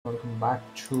Welcome back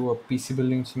to a PC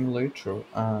building simulator.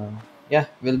 Yeah,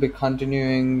 we'll be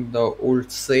continuing the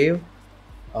old save.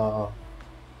 Uh,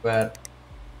 where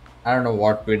I don't know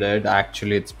what we did.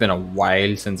 Actually, it's been a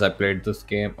while since I played this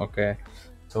game. Okay,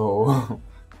 so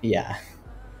yeah,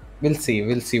 we'll see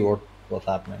what's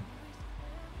happening.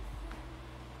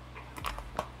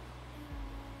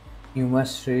 You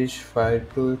must reach fire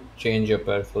to change your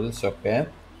peripherals. Okay,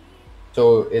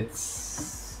 so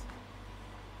it's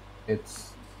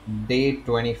day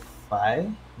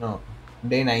 25. No,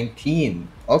 day 19.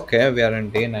 Okay, we are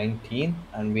in day 19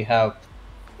 and we have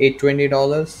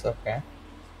 $820. Okay.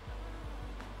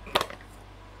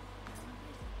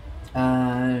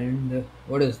 And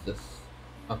what is this?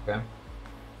 Okay.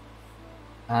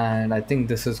 And I think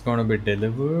this is going to be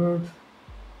delivered.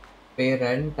 Pay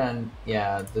rent, and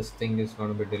yeah, this thing is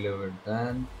going to be delivered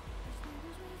then.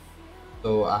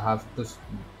 So I have to.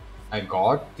 I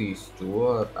got these two,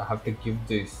 or I have to give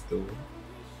these two.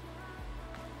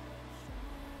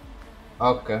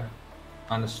 Okay.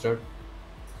 Understood.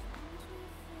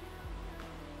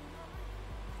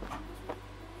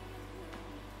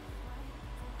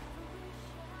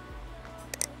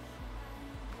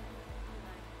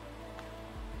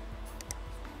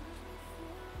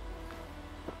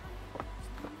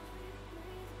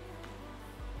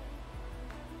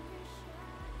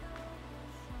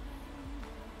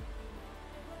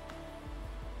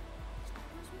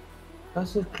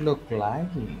 Does it look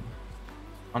laggy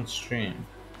on stream?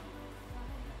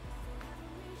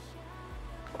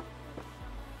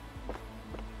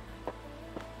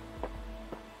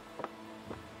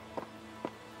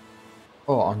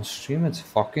 Oh, on stream it's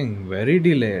fucking very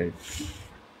delayed.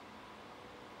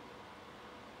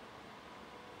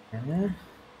 Eh?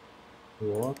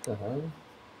 What the hell?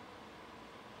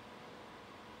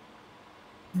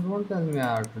 Don't tell me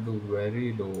I have to do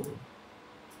very low.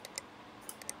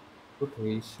 Good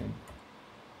reason.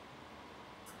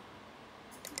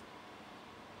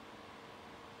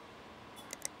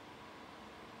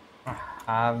 I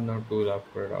have no tool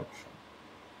upgrade option.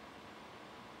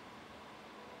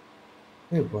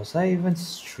 Wait, was I even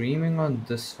streaming on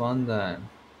this one then?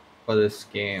 For this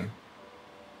game?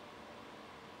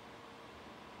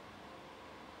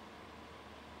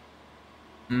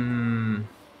 Hmm.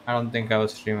 I don't think I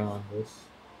was streaming on this.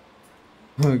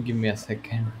 Give me a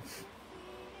second.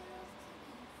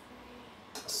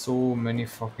 So many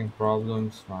fucking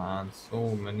problems, man. So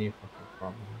many fucking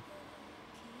problems.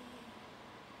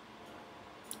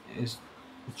 Is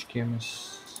which game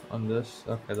is on this?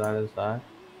 Okay, that is that.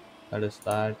 That is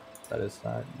that. That is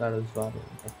that. That is that.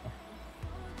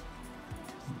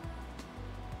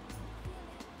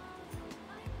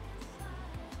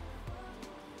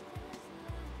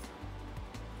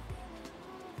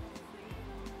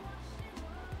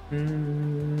 Okay.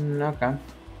 Okay.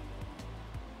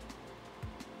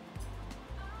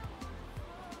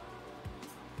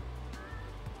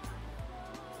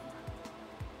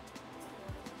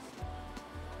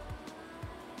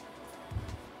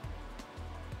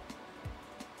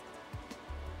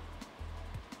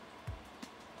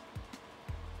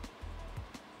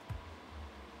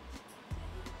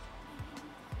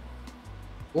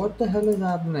 What the hell is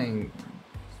happening?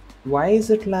 Why is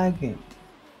it lagging?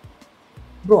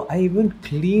 Bro, I even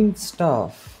cleaned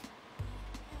stuff.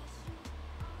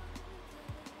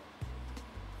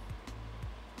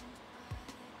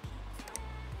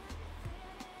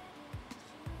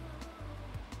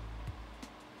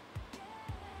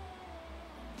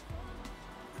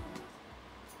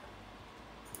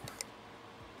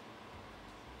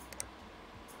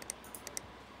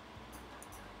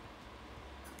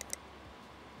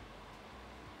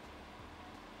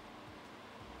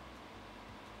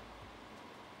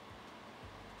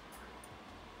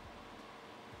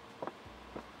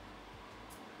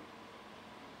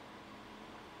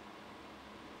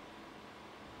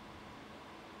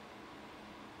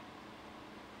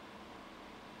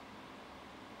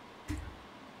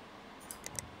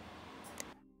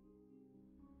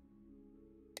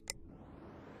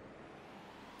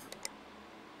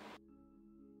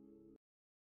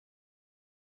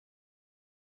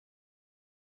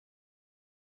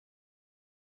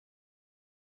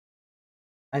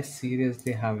 I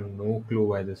seriously have no clue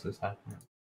why this is happening.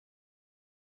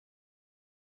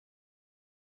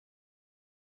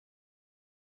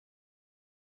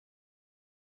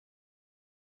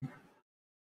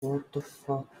 What the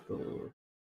fuck, dude?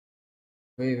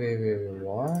 Wait,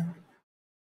 what?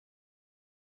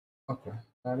 Okay,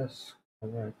 that is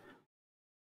correct.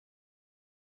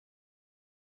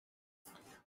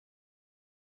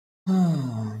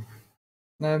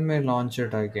 Let me launch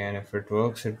it again. If it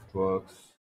works, it works.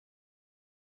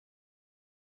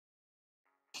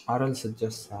 or else it's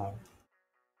just sad.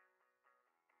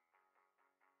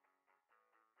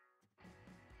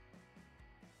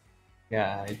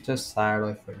 Yeah, it's just sad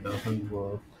if it doesn't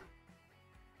work.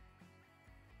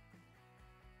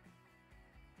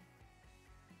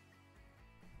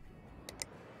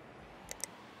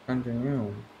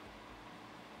 Continue.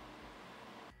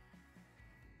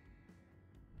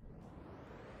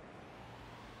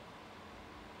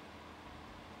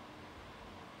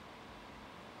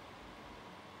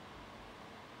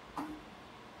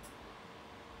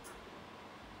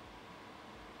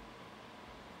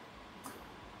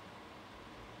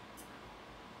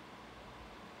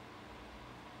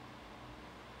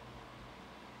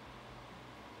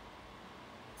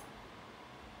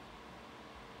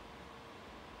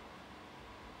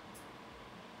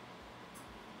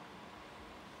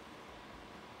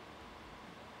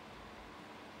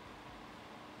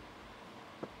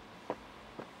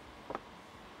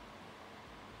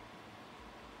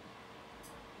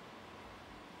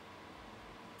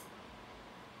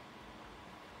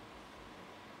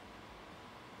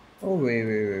 Oh,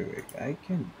 wait. I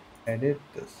can edit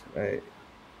this, right?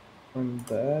 From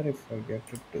there, if I get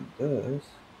it to this,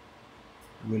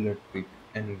 will it be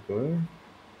any good?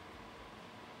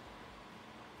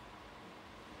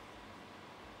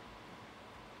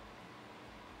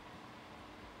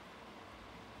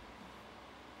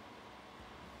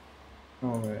 No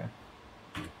way.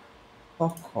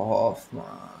 Fuck off, man.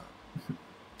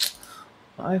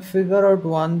 I figure out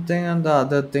one thing and the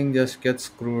other thing just gets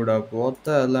screwed up. What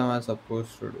the hell am I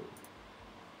supposed to do?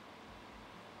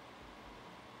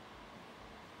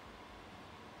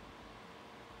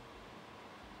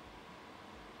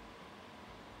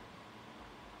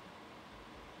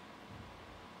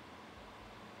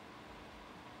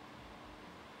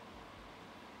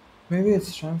 Maybe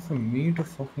it's time for me to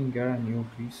fucking get a new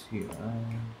PC.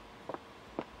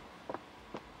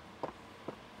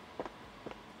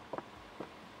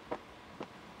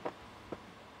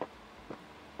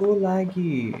 So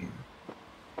laggy.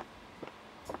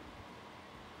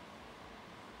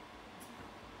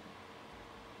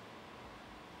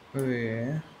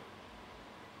 Wait.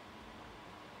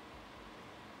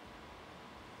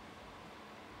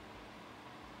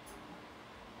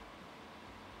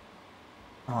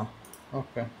 Ah,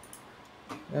 okay.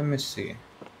 Let me see.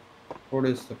 What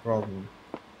is the problem?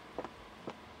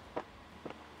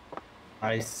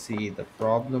 I see. The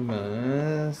problem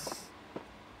is.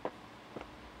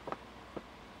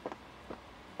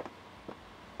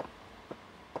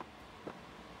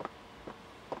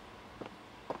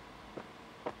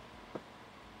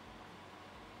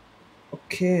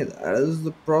 Okay, that is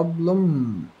the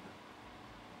problem.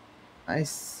 I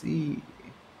see.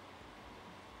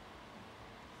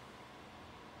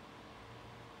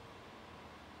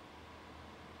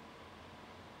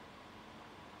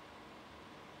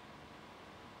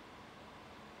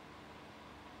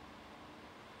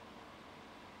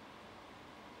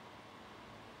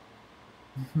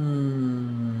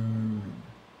 Hmm.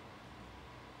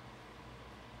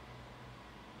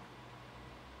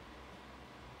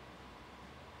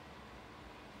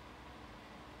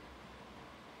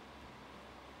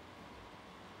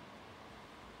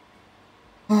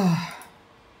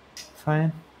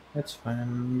 Fine. It's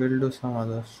fine. We'll do some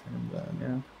other stream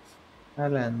then, yeah.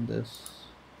 I'll end this.